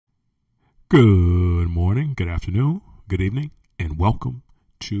Good morning, good afternoon, good evening, and welcome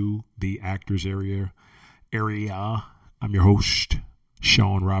to the Actors Area. I'm your host,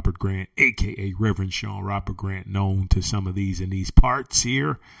 Sean Robert Grant, aka Reverend Sean Robert Grant, known to some of these in these parts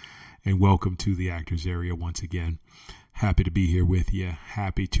here. And welcome to the Actors Area once again. Happy to be here with you.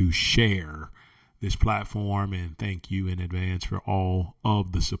 Happy to share this platform, and thank you in advance for all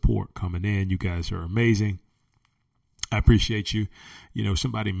of the support coming in. You guys are amazing. I appreciate you. You know,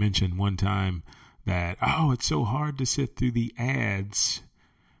 somebody mentioned one time that, it's so hard to sit through the ads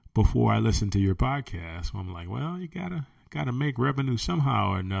before I listen to your podcast. Well, I'm like, well, you gotta make revenue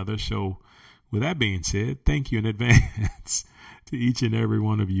somehow or another. So with that being said, thank you in advance to each and every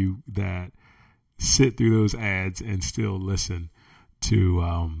one of you that sit through those ads and still listen to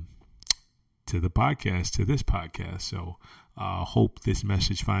the podcast, to this podcast. So hope this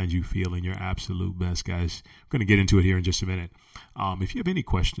message finds you feeling your absolute best, guys. I'm going to get into it here in just a minute. If you have any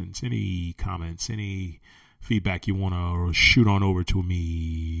questions, any comments, any feedback you want to shoot on over to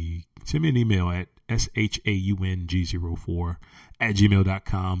me, send me an email at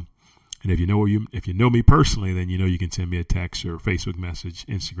shaung04@gmail.com. And if you know me personally, then you can send me a text or Facebook message,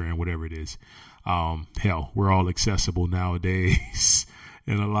 Instagram, whatever it is. Hell, we're all accessible nowadays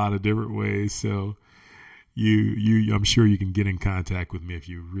in a lot of different ways. So I'm sure you can get in contact with me if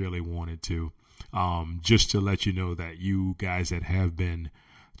you really wanted to. Just to let you know that you guys that have been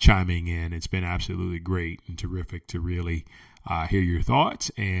chiming in, it's been absolutely great and terrific to really hear your thoughts.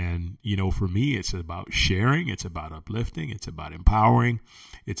 And, for me, it's about sharing. It's about uplifting. It's about empowering.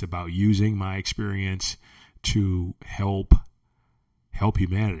 It's about using my experience to help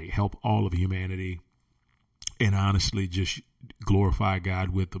humanity, help all of humanity, and honestly just glorify God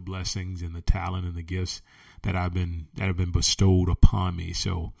with the blessings and the talent and the gifts that have been bestowed upon me.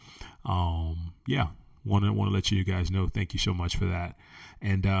 So, want to let you guys know. Thank you so much for that.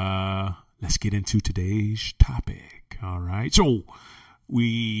 And let's get into today's topic. All right. So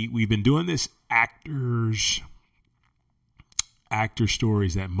we've been doing this actor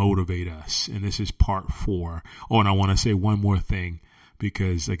stories that motivate us, and this is part 4. Oh, and I want to say one more thing,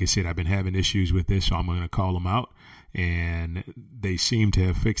 because like I said, I've been having issues with this, so I'm going to call them out. And they seem to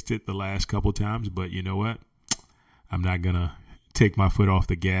have fixed it the last couple times, but you know what? I'm not going to take my foot off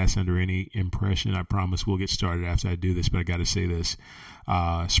the gas under any impression. I promise we'll get started after I do this, but I got to say this.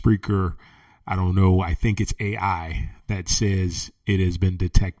 Spreaker, I don't know, I think it's AI that says it has been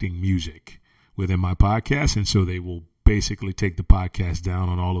detecting music within my podcast, and so they will basically take the podcast down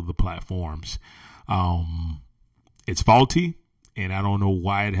on all of the platforms. It's faulty. And I don't know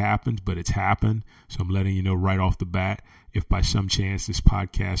why it happened, but it's happened. So I'm letting you know right off the bat, if by some chance this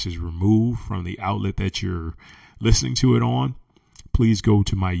podcast is removed from the outlet that you're listening to it on, please go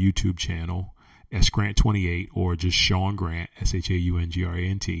to my YouTube channel, SGrant28, or just Sean Grant,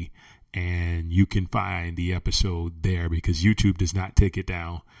 SHAUNGRANT, and you can find the episode there, because YouTube does not take it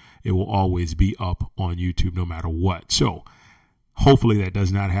down. It will always be up on YouTube no matter what. So hopefully that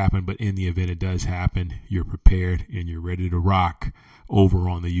does not happen, but in the event it does happen, you're prepared and you're ready to rock over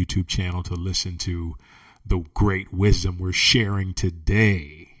on the YouTube channel to listen to the great wisdom we're sharing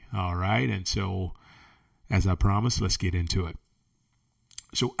today. All right. And so, as I promised, let's get into it.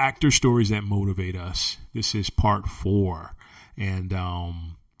 So, actor stories that motivate us. This is part 4. And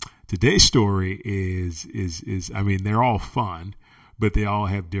today's story is they're all fun, but they all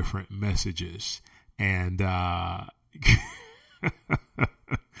have different messages. And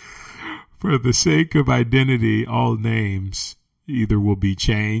for the sake of identity, all names either will be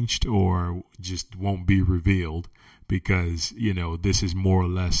changed or just won't be revealed, because, this is more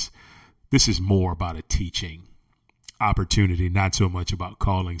about a teaching opportunity, not so much about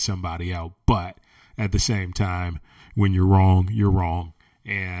calling somebody out. But at the same time, when you're wrong, you're wrong.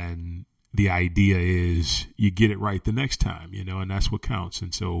 And the idea is you get it right the next time, and that's what counts.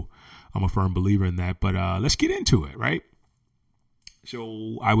 And so I'm a firm believer in that. But let's get into it, right?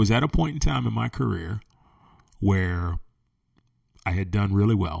 So I was at a point in time in my career where I had done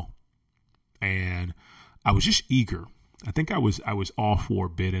really well, and I was just eager. I think I was all for a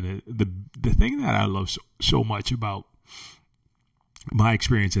bit. And the thing that I love so much about my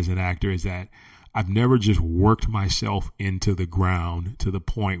experience as an actor is that I've never just worked myself into the ground to the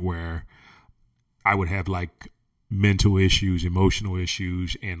point where I would have like mental issues, emotional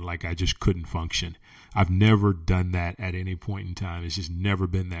issues, and like I just couldn't function. I've never done that at any point in time. It's just never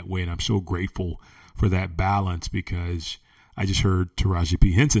been that way. And I'm so grateful for that balance, because I just heard Taraji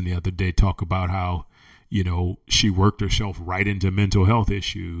P. Henson the other day talk about how, she worked herself right into mental health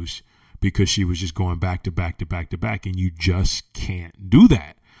issues because she was just going back to back to back to back. And you just can't do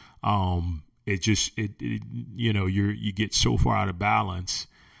that. You get so far out of balance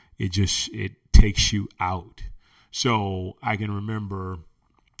it takes you out. So I can remember,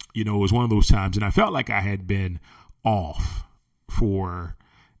 it was one of those times, and I felt like I had been off for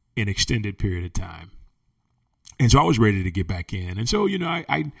an extended period of time. And so I was ready to get back in. And so,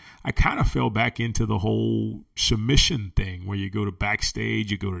 I kind of fell back into the whole submission thing where you go to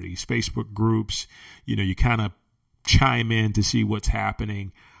backstage, you go to these Facebook groups, you kind of chime in to see what's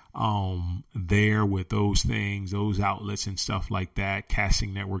happening there with those things, those outlets and stuff like that,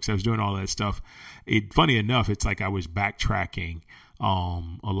 casting networks. I was doing all that stuff. Funny enough, it's like I was backtracking a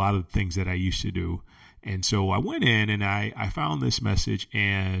lot of the things that I used to do. And so I went in and I found this message,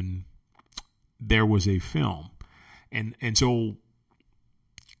 and there was a film. And so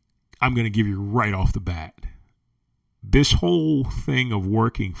I'm going to give you right off the bat, this whole thing of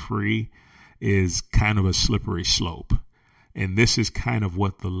working free is kind of a slippery slope. And this is kind of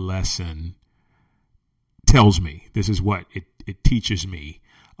what the lesson tells me. This is what it teaches me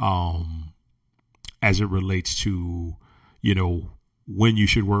as it relates to, when you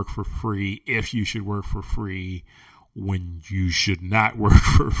should work for free, if you should work for free, when you should not work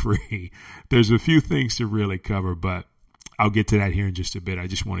for free. There's a few things to really cover, but I'll get to that here in just a bit. I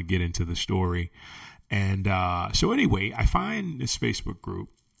just want to get into the story. And so anyway, I find this Facebook group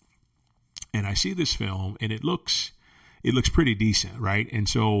and I see this film, and it looks pretty decent, right? And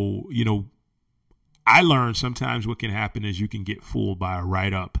so, I learned sometimes what can happen is you can get fooled by a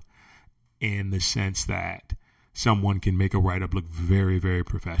write-up, in the sense that someone can make a write-up look very, very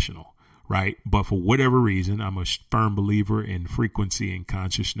professional. Right. But for whatever reason, I'm a firm believer in frequency and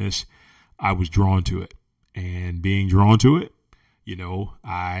consciousness. I was drawn to it, and being drawn to it,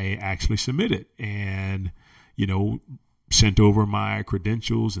 I actually submitted and, sent over my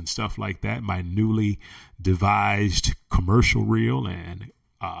credentials and stuff like that, my newly devised commercial reel and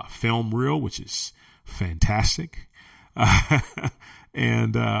film reel, which is fantastic.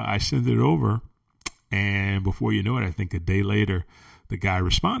 And I sent it over. And before you know it, I think a day later, the guy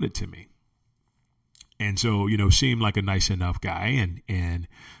responded to me. And so, seemed like a nice enough guy, and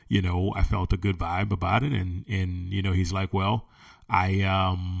I felt a good vibe about it. And he's like, well, I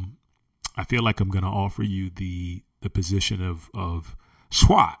feel like I'm going to offer you the position of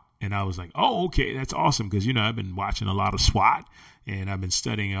SWAT. And I was like, oh, okay, that's awesome. Because, I've been watching a lot of SWAT, and I've been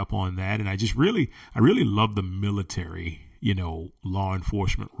studying up on that. And I really love the military, law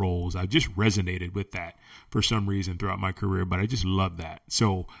enforcement roles. I've just resonated with that for some reason throughout my career, but I just love that.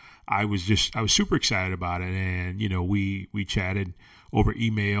 So I was super excited about it. And, we chatted over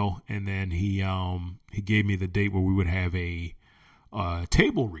email, and then he gave me the date where we would have a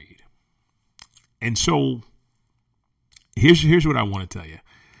table read. And so here's what I want to tell you.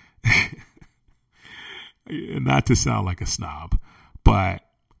 Not to sound like a snob, but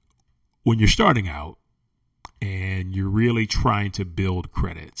when you're starting out and you're really trying to build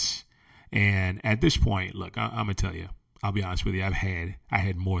credits, and at this point, look, I'm gonna tell you, I'll be honest with you, I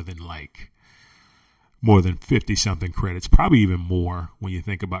had more than 50 something credits, probably even more when you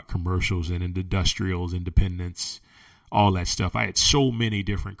think about commercials and industrials, independents, all that stuff. I had so many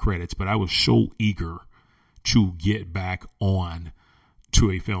different credits, but I was so eager to get back on to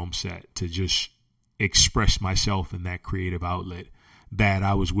a film set to just express myself in that creative outlet that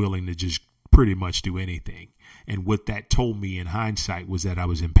I was willing to just pretty much do anything. And what that told me in hindsight was that I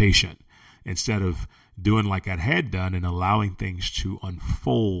was impatient. Instead of doing like I had done and allowing things to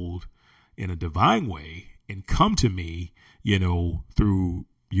unfold in a divine way and come to me, through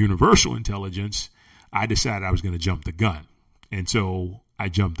universal intelligence, I decided I was going to jump the gun. And so I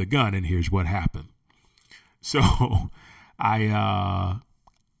jumped the gun, and here's what happened. So I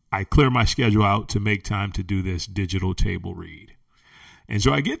clear my schedule out to make time to do this digital table read. And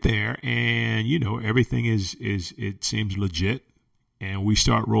so I get there, and, everything is it seems legit, and we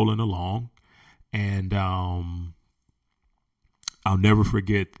start rolling along. And I'll never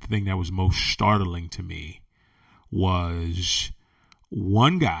forget, the thing that was most startling to me was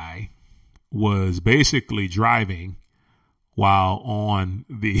one guy was basically driving while on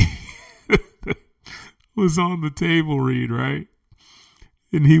the was on the table read, right?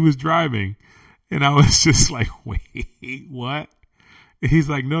 And he was driving, and I was just like, wait, what? And he's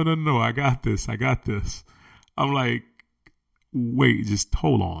like, no, I got this. I'm like, wait, just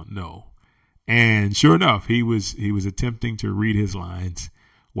hold on, no. And sure enough, he was attempting to read his lines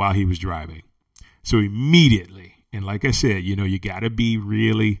while he was driving. So immediately, and like I said, you got to be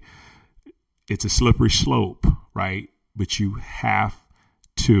really, it's a slippery slope, right? But you have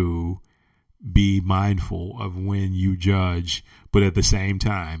to be mindful of when you judge. But at the same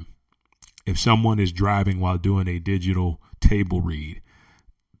time, if someone is driving while doing a digital table read,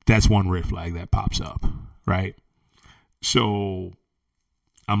 that's one red flag that pops up, right? So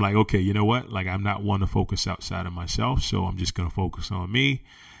I'm like, okay, you know what? Like, I'm not one to focus outside of myself, so I'm just going to focus on me,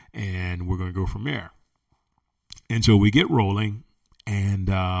 and we're going to go from there. And so we get rolling, and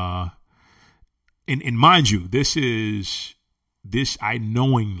mind you, I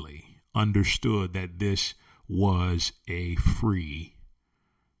knowingly understood that this was a free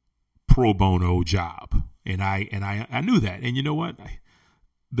pro bono job, and I knew that. And you know what?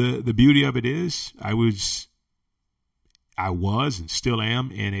 The beauty of it is, I was and still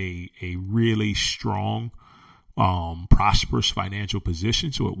am in a really strong, prosperous financial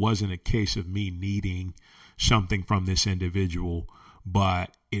position. So it wasn't a case of me needing something from this individual,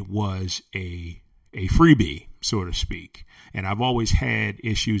 but it was a freebie, so to speak. And I've always had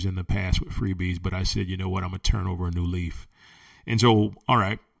issues in the past with freebies, but I said, you know what, I'm going to turn over a new leaf. And so, all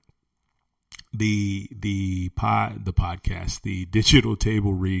right, the podcast, the digital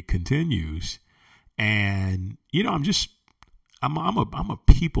table read continues. And, you know, I'm a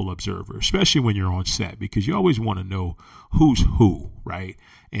people observer, especially when you're on set, because you always want to know who's who, right?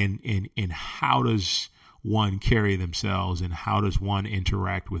 And how does one carry themselves, and how does one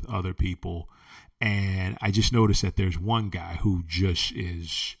interact with other people. And I just noticed that there's one guy who just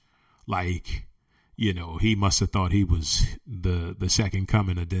is like, you know, he must have thought he was the second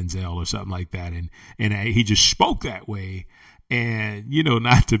coming of Denzel or something like that. And he just spoke that way. And, you know,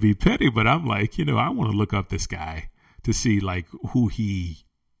 not to be petty, but I'm like, you know, I want to look up this guy to see like who he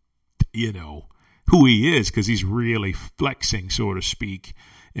is, because he's really flexing, so to speak,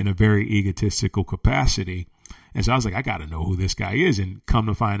 in a very egotistical capacity. And so I was like, I got to know who this guy is. And come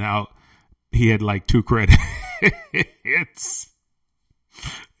to find out, he had like 2 credits.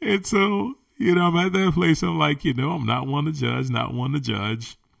 And so, you know, I'm at that place. I'm like, you know, I'm not one to judge.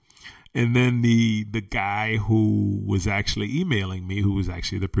 And then the guy who was actually emailing me, who was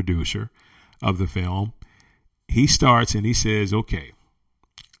actually the producer of the film, he starts and he says, okay,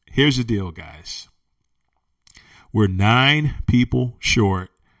 here's the deal, guys. We're 9 people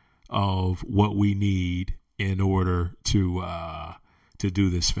short of what we need in order to do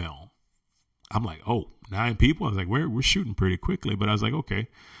this film. I'm like, oh, 9 people? I was like, we're shooting pretty quickly. But I was like, okay.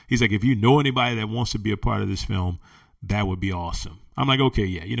 He's like, if you know anybody that wants to be a part of this film, that would be awesome. I'm like, okay,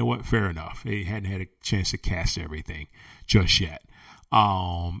 yeah, you know what? Fair enough. He hadn't had a chance to cast everything just yet.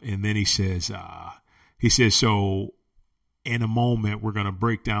 And then he says, so in a moment, we're going to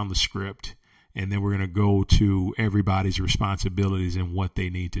break down the script, and then we're going to go to everybody's responsibilities and what they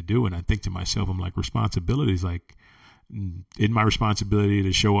need to do. And I think to myself, I'm like, responsibilities? Like, isn't my responsibility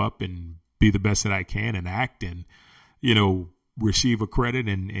to show up and be the best that I can and act and, you know, receive a credit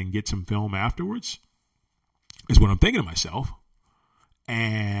and get some film afterwards? Is what I'm thinking to myself.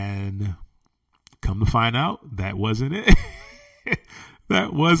 And come to find out, that wasn't it.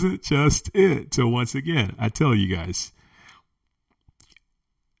 That wasn't just it. So once again, I tell you guys,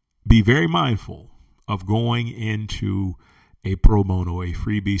 be very mindful of going into a pro bono, a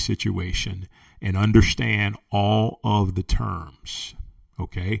freebie situation, and understand all of the terms.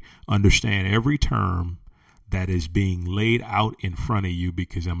 Okay? Understand every term that is being laid out in front of you,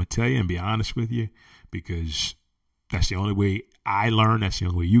 because I'm going to tell you and be honest with you, because that's the only way I learn. That's the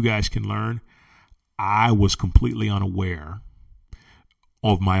only way you guys can learn. I was completely unaware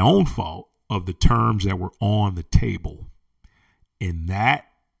of my own fault of the terms that were on the table. And that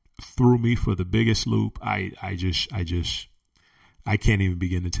threw me for the biggest loop. I can't even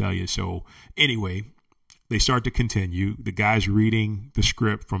begin to tell you. So anyway, they start to continue. The guy's reading the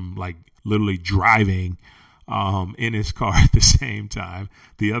script from like literally driving in his car at the same time.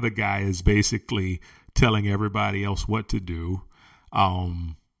 The other guy is basically telling everybody else what to do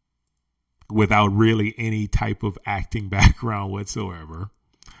without really any type of acting background whatsoever.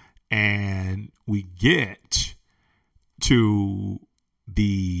 And we get to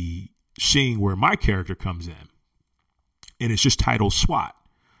the scene where my character comes in, and it's just titled SWAT,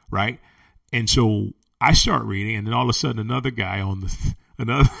 right? And so I start reading, and then all of a sudden another guy on the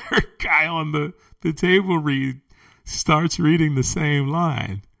table starts reading the same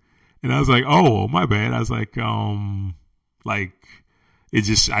line. And I was like, oh, my bad. I was like, it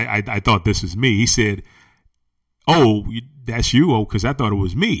just, I thought this was me. He said, oh, that's you? Oh, because I thought it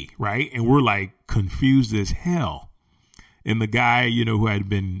was me, right? And we're like confused as hell. And the guy, you know, who I had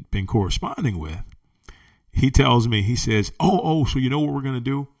been corresponding with, he tells me, he says, oh, so you know what we're going to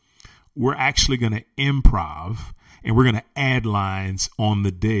do? We're actually going to improv, and we're going to add lines on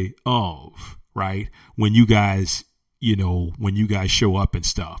the day of, right? When you guys show up and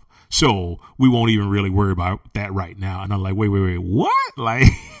stuff. So we won't even really worry about that right now. And I'm like, wait, what? Like,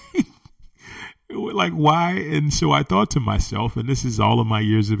 like why? And so I thought to myself, and this is all of my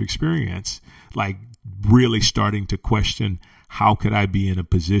years of experience, like really starting to question how could I be in a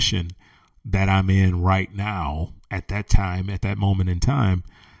position that I'm in right now at that time, at that moment in time?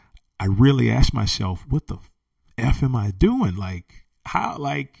 I really asked myself, what the F am I doing? Like, how,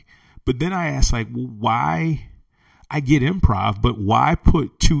 like, but then I asked, like, well, why? I get improv, but why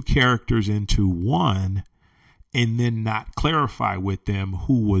put two characters into one and then not clarify with them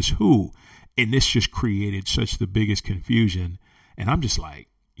who was who? And this just created such the biggest confusion. And I'm just like,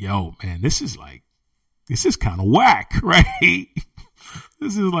 yo, man, this is kind of whack, right?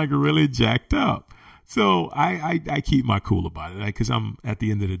 This is like really jacked up. So I keep my cool about it, because I'm, at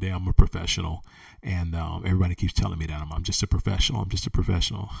the end of the day, I'm a professional, and everybody keeps telling me that I'm just a professional. I'm just a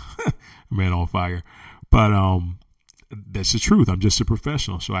professional, man on fire. But that's the truth. I'm just a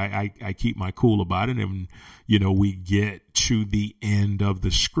professional. So I keep my cool about it. And, we get to the end of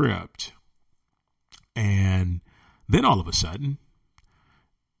the script, and then all of a sudden,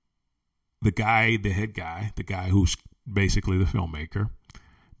 the head guy, the guy who's basically the filmmaker,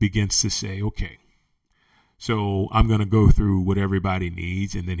 begins to say, okay, so I'm going to go through what everybody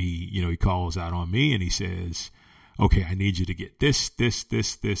needs. And then he calls out on me and he says, okay, I need you to get this,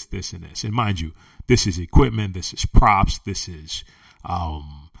 and this. And mind you, this is equipment, this is props, this is,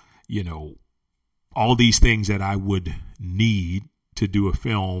 all these things that I would need to do a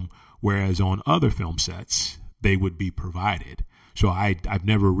film, whereas on other film sets, they would be provided. So I've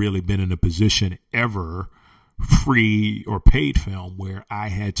never really been in a position ever, free or paid film, where I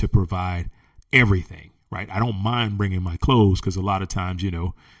had to provide everything, right? I don't mind bringing my clothes, because a lot of times,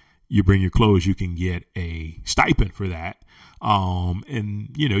 you bring your clothes, you can get a stipend for that.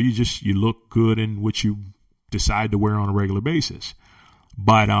 And you look good in what you decide to wear on a regular basis.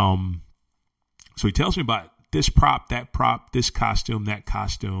 But, so he tells me about this prop, that prop, this costume, that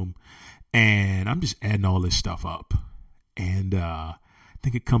costume. And I'm just adding all this stuff up. And, I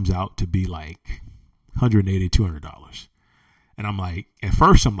think it comes out to be like $180, $200. And I'm like, at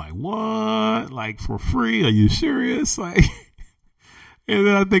first I'm like, what? Like, for free? Are you serious? Like, and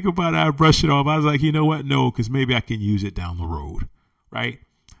then I think about it, I brush it off. I was like, you know what? No, because maybe I can use it down the road, right?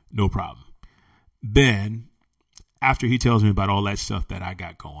 No problem. Then, after he tells me about all that stuff that I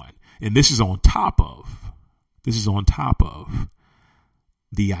got going, and this is on top of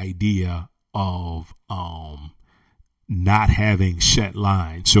the idea of not having set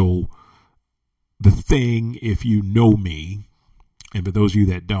lines. So the thing, if you know me, and for those of you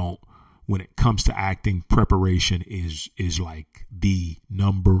that don't, when it comes to acting, preparation is like the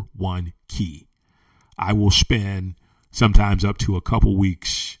number one key. I will spend sometimes up to a couple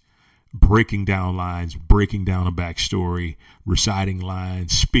weeks breaking down lines, breaking down a backstory, reciting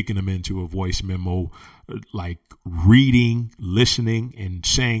lines, speaking them into a voice memo, like reading, listening, and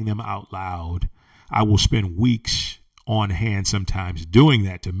saying them out loud. I will spend weeks on hand sometimes doing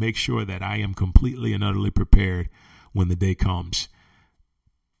that to make sure that I am completely and utterly prepared when the day comes.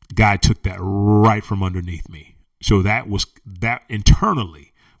 God took that right from underneath me. So that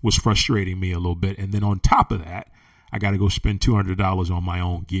internally was frustrating me a little bit. And then on top of that, I got to go spend $200 on my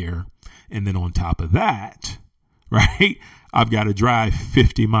own gear. And then on top of that, right, I've got to drive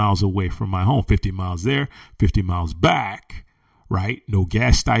 50 miles away from my home, 50 miles there, 50 miles back, right? No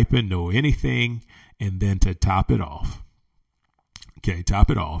gas stipend, no anything. And then to top it off,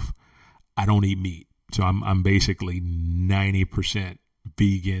 I don't eat meat. So I'm basically 90%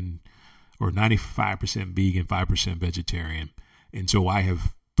 vegan, or 95% vegan, 5% vegetarian. And so I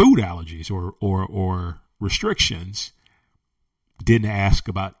have food allergies or restrictions. Didn't ask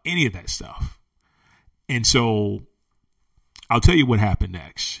about any of that stuff. And so I'll tell you what happened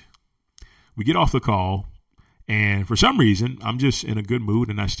next. We get off the call, and for some reason, I'm just in a good mood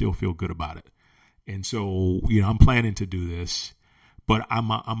and I still feel good about it. And so, I'm planning to do this, but I'm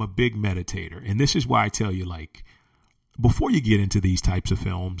a big meditator. And this is why I tell you, like, before you get into these types of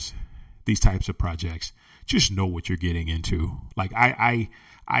films, these types of projects, just know what you're getting into. Like, I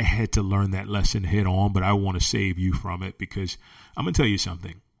had to learn that lesson head on, but I want to save you from it, because I'm going to tell you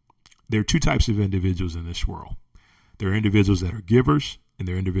something. There are two types of individuals in this world. There are individuals that are givers, and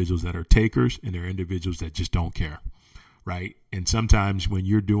there are individuals that are takers, and there are individuals that just don't care, right? And sometimes when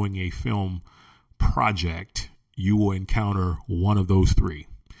you're doing a film project, you will encounter one of those three,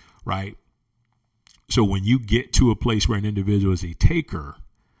 right? So when you get to a place where an individual is a taker,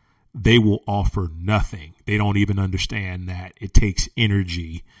 they will offer nothing. They don't even understand that it takes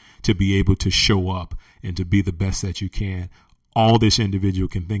energy to be able to show up and to be the best that you can. All this individual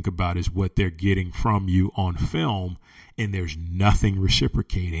can think about is what they're getting from you on film, and there's nothing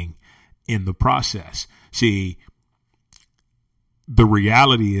reciprocating in the process. See, the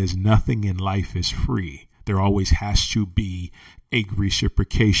reality is nothing in life is free. There always has to be a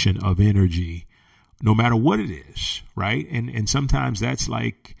reciprocation of energy no matter what it is, right? And sometimes that's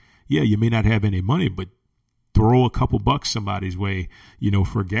like, yeah, you may not have any money, but throw a couple bucks somebody's way,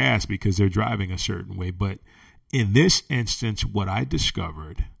 for gas because they're driving a certain way. But in this instance, what I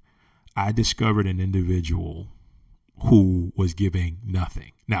discovered an individual who was giving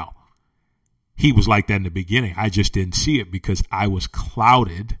nothing. Now, he was like that in the beginning. I just didn't see it because I was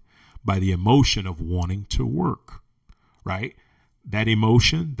clouded by the emotion of wanting to work, right? That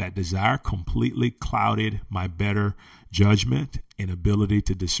emotion, that desire completely clouded my better judgment and ability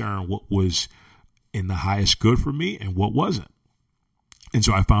to discern what was in the highest good for me and what wasn't. And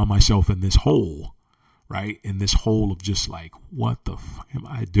so I found myself in this hole, right? In this hole of just like, what the fuck am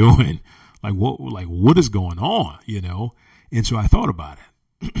I doing? What is going on, And so I thought about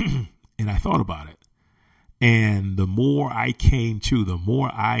it. And the more the more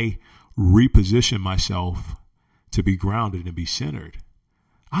I repositioned myself to be grounded and be centered,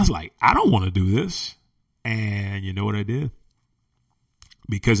 I was like, I don't want to do this. And you know what I did?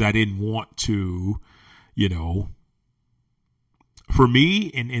 Because I didn't want to, for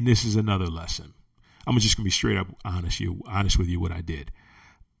me, and this is another lesson. I'm just going to be straight up honest with you what I did.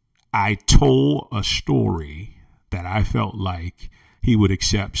 I told a story that I felt like he would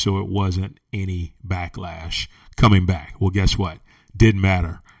accept so it wasn't any backlash coming back. Well, guess what? Didn't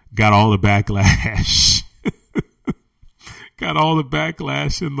matter. Got all the backlash. Got all the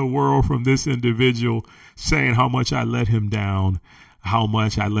backlash in the world from this individual saying how much I let him down, how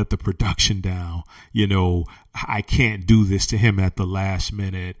much I let the production down. I can't do this to him at the last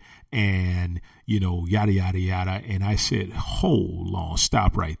minute and, yada, yada, yada. And I said, hold on,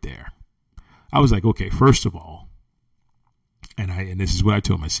 stop right there. I was like, okay, first of all, and this is what I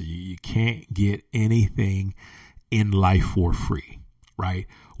told him. I said, you can't get anything in life for free, right?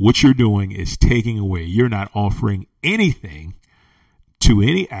 What you're doing is taking away. You're not offering anything to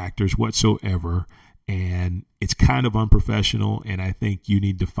any actors whatsoever. And it's kind of unprofessional. And I think you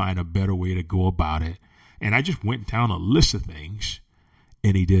need to find a better way to go about it. And I just went down a list of things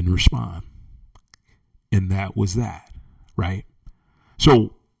and he didn't respond. And that was that, right?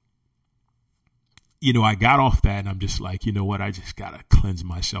 So, I got off that and I'm just like, you know what? I just got to cleanse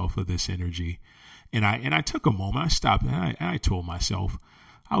myself of this energy. And I took a moment, I stopped and I told myself,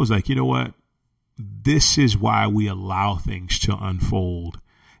 I was like, you know what? This is why we allow things to unfold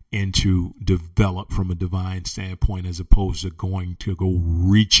and to develop from a divine standpoint, as opposed to going to go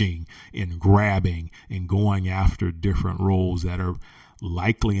reaching and grabbing and going after different roles that are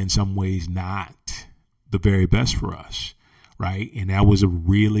likely in some ways not the very best for us, right? And that was a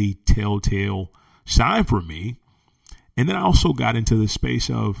really telltale sign for me. And then I also got into the space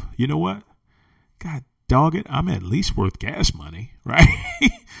of, you know what? God dog it, I'm at least worth gas money, right?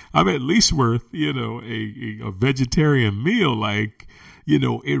 I'm at least worth, a vegetarian meal. Like,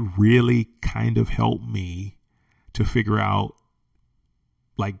 it really kind of helped me to figure out,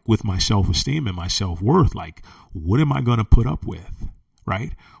 like, with my self-esteem and my self-worth, like, what am I going to put up with,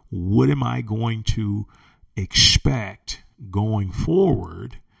 right? What am I going to expect going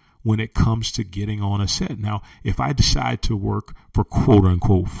forward when it comes to getting on a set? Now, if I decide to work for quote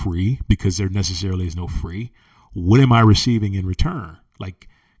unquote free, because there necessarily is no free, what am I receiving in return? Like,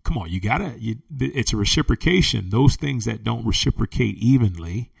 come on, it's a reciprocation. Those things that don't reciprocate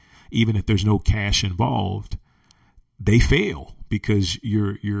evenly, even if there's no cash involved, they fail because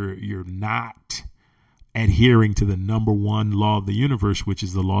you're not adhering to the number one law of the universe, which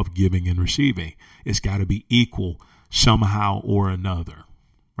is the law of giving and receiving. It's got to be equal somehow or another,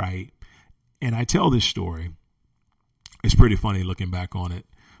 right? And I tell this story. It's pretty funny looking back on it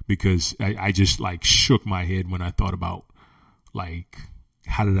because I just like shook my head when I thought about, like,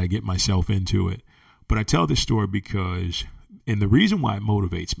 how did I get myself into it? But I tell this story because, and the reason why it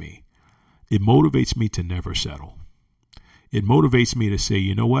motivates me to never settle. It motivates me to say,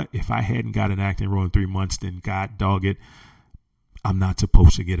 you know what? If I hadn't got an acting role in 3 months, then God dog it, I'm not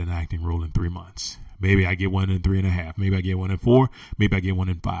supposed to get an acting role in 3 months. Maybe I get one in 3.5. Maybe I get one in 4. Maybe I get one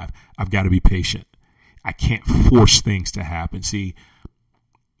in 5. I've got to be patient. I can't force things to happen. See,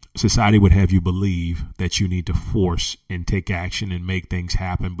 society would have you believe that you need to force and take action and make things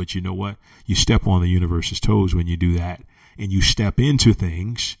happen. But you know what? You step on the universe's toes when you do that, and you step into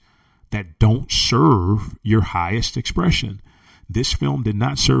things that don't serve your highest expression. This film did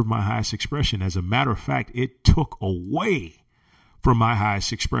not serve my highest expression. As a matter of fact, it took away from my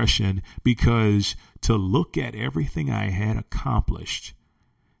highest expression, because to look at everything I had accomplished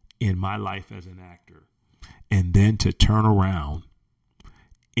in my life as an actor and then to turn around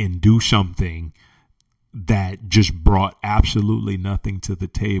and do something that just brought absolutely nothing to the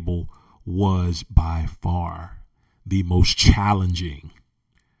table was by far the most challenging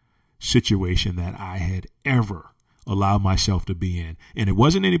situation that I had ever allowed myself to be in. And it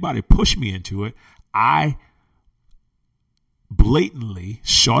wasn't anybody pushed me into it. I blatantly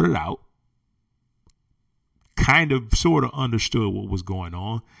sought it out, kind of sort of understood what was going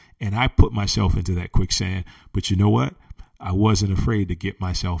on, and I put myself into that quicksand. But you know what? I wasn't afraid to get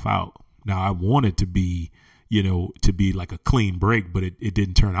myself out. Now, I wanted to be, to be like a clean break, but it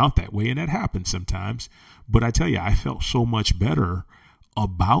didn't turn out that way, and that happens sometimes. But I tell you, I felt so much better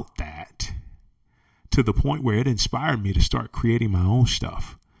about that, to the point where it inspired me to start creating my own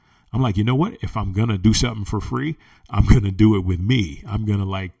stuff. I'm like, you know what? If I'm going to do something for free, I'm going to do it with me. I'm going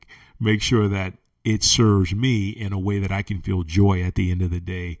to make sure that it serves me in a way that I can feel joy at the end of the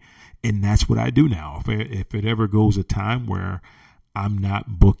day. And that's what I do now. If it ever goes a time where I'm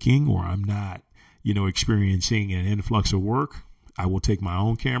not booking or I'm not, experiencing an influx of work, I will take my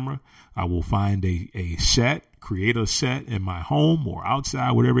own camera. I will find a set, create a set in my home or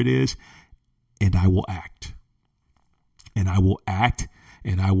outside, whatever it is, and I will act. And I will act,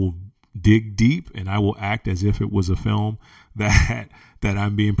 and I will dig deep, and I will act as if it was a film that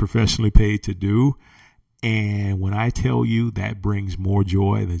I'm being professionally paid to do. And when I tell you that brings more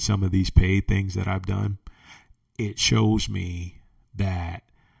joy than some of these paid things that I've done, it shows me that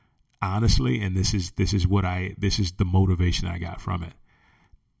honestly, and this is the motivation I got from it.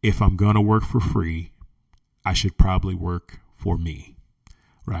 If I'm going to work for free, I should probably work for me,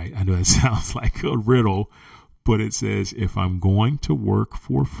 right? I know that sounds like a riddle, but it says if I'm going to work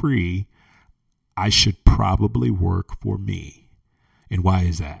for free, I should probably work for me. And why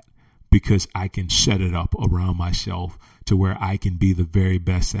is that? Because I can set it up around myself to where I can be the very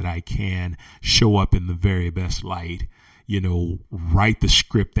best that I can, show up in the very best light, write the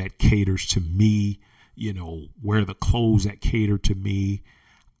script that caters to me, wear the clothes that cater to me.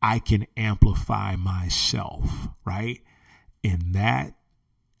 I can amplify myself, right? And that,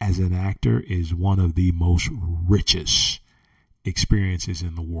 as an actor, is one of the most richest experiences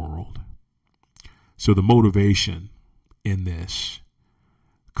in the world. So the motivation in this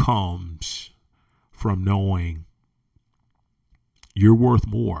comes from knowing you're worth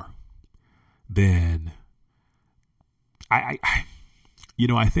more than I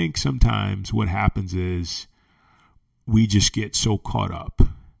think sometimes what happens is we just get so caught up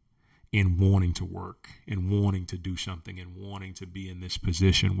in wanting to work and wanting to do something and wanting to be in this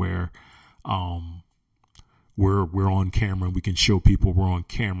position where we're on camera and we can show people we're on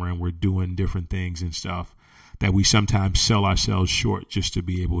camera and we're doing different things and stuff, that we sometimes sell ourselves short just to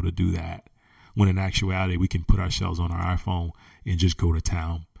be able to do that. When in actuality, we can put ourselves on our iPhone and just go to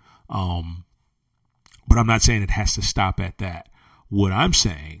town. But I'm not saying it has to stop at that. What I'm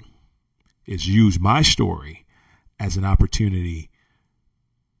saying is use my story as an opportunity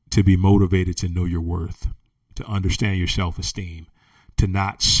to be motivated to know your worth, to understand your self-esteem, to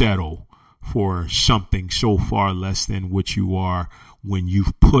not settle for something so far less than what you are when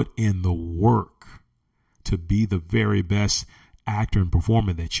you've put in the work to be the very best actor and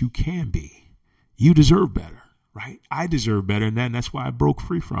performer that you can be. You deserve better, right? I deserve better than that, and that's why I broke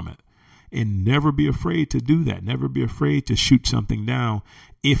free from it. And never be afraid to do that. Never be afraid to shoot something down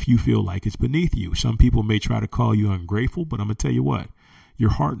if you feel like it's beneath you. Some people may try to call you ungrateful, but I'm going to tell you what.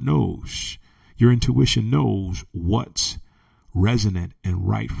 Your heart knows, your intuition knows what's resonant and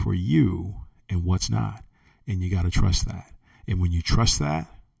right for you and what's not. And you got to trust that. And when you trust that,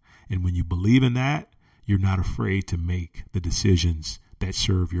 and when you believe in that, you're not afraid to make the decisions that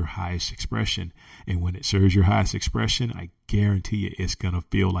serve your highest expression. And when it serves your highest expression, I guarantee you it's going to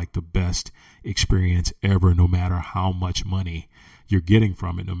feel like the best experience ever, no matter how much money you're getting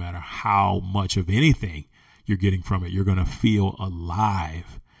from it, no matter how much of anything you're getting from it. You're going to feel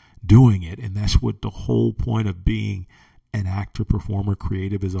alive doing it. And that's what the whole point of being an actor, performer,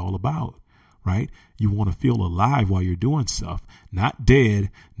 creative is all about, right? You want to feel alive while you're doing stuff, not dead,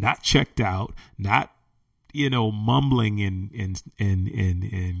 not checked out, not mumbling and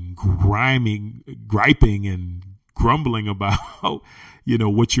griping and grumbling about,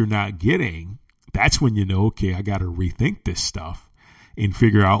 what you're not getting. That's when okay, I got to rethink this stuff and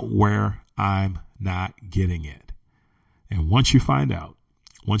figure out where I'm not getting it. And once you find out,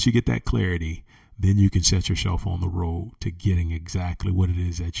 once you get that clarity, then you can set yourself on the road to getting exactly what it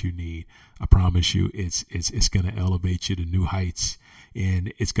is that you need. I promise you, it's going to elevate you to new heights,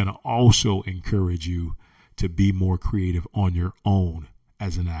 and it's going to also encourage you to be more creative on your own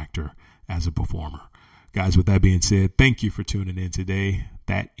as an actor, as a performer. Guys, with that being said, thank you for tuning in today.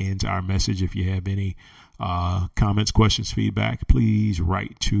 That ends our message. If you have any comments, questions, feedback, please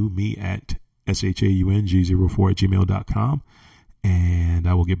write to me at shaung04@gmail.com, and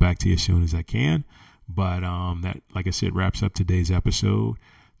I will get back to you as soon as I can. But that, like I said, wraps up today's episode.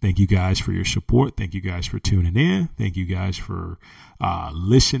 Thank you guys for your support. Thank you guys for tuning in. Thank you guys for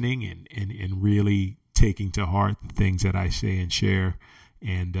listening and really taking to heart the things that I say and share.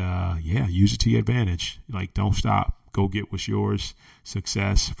 And use it to your advantage. Like, don't stop. Go get what's yours.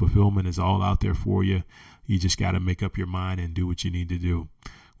 Success, fulfillment is all out there for you. You just got to make up your mind and do what you need to do.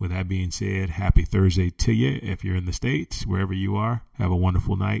 With that being said, happy Thursday to you. If you're in the States, wherever you are, have a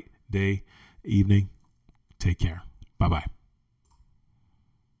wonderful night, day, evening. Take care. Bye-bye.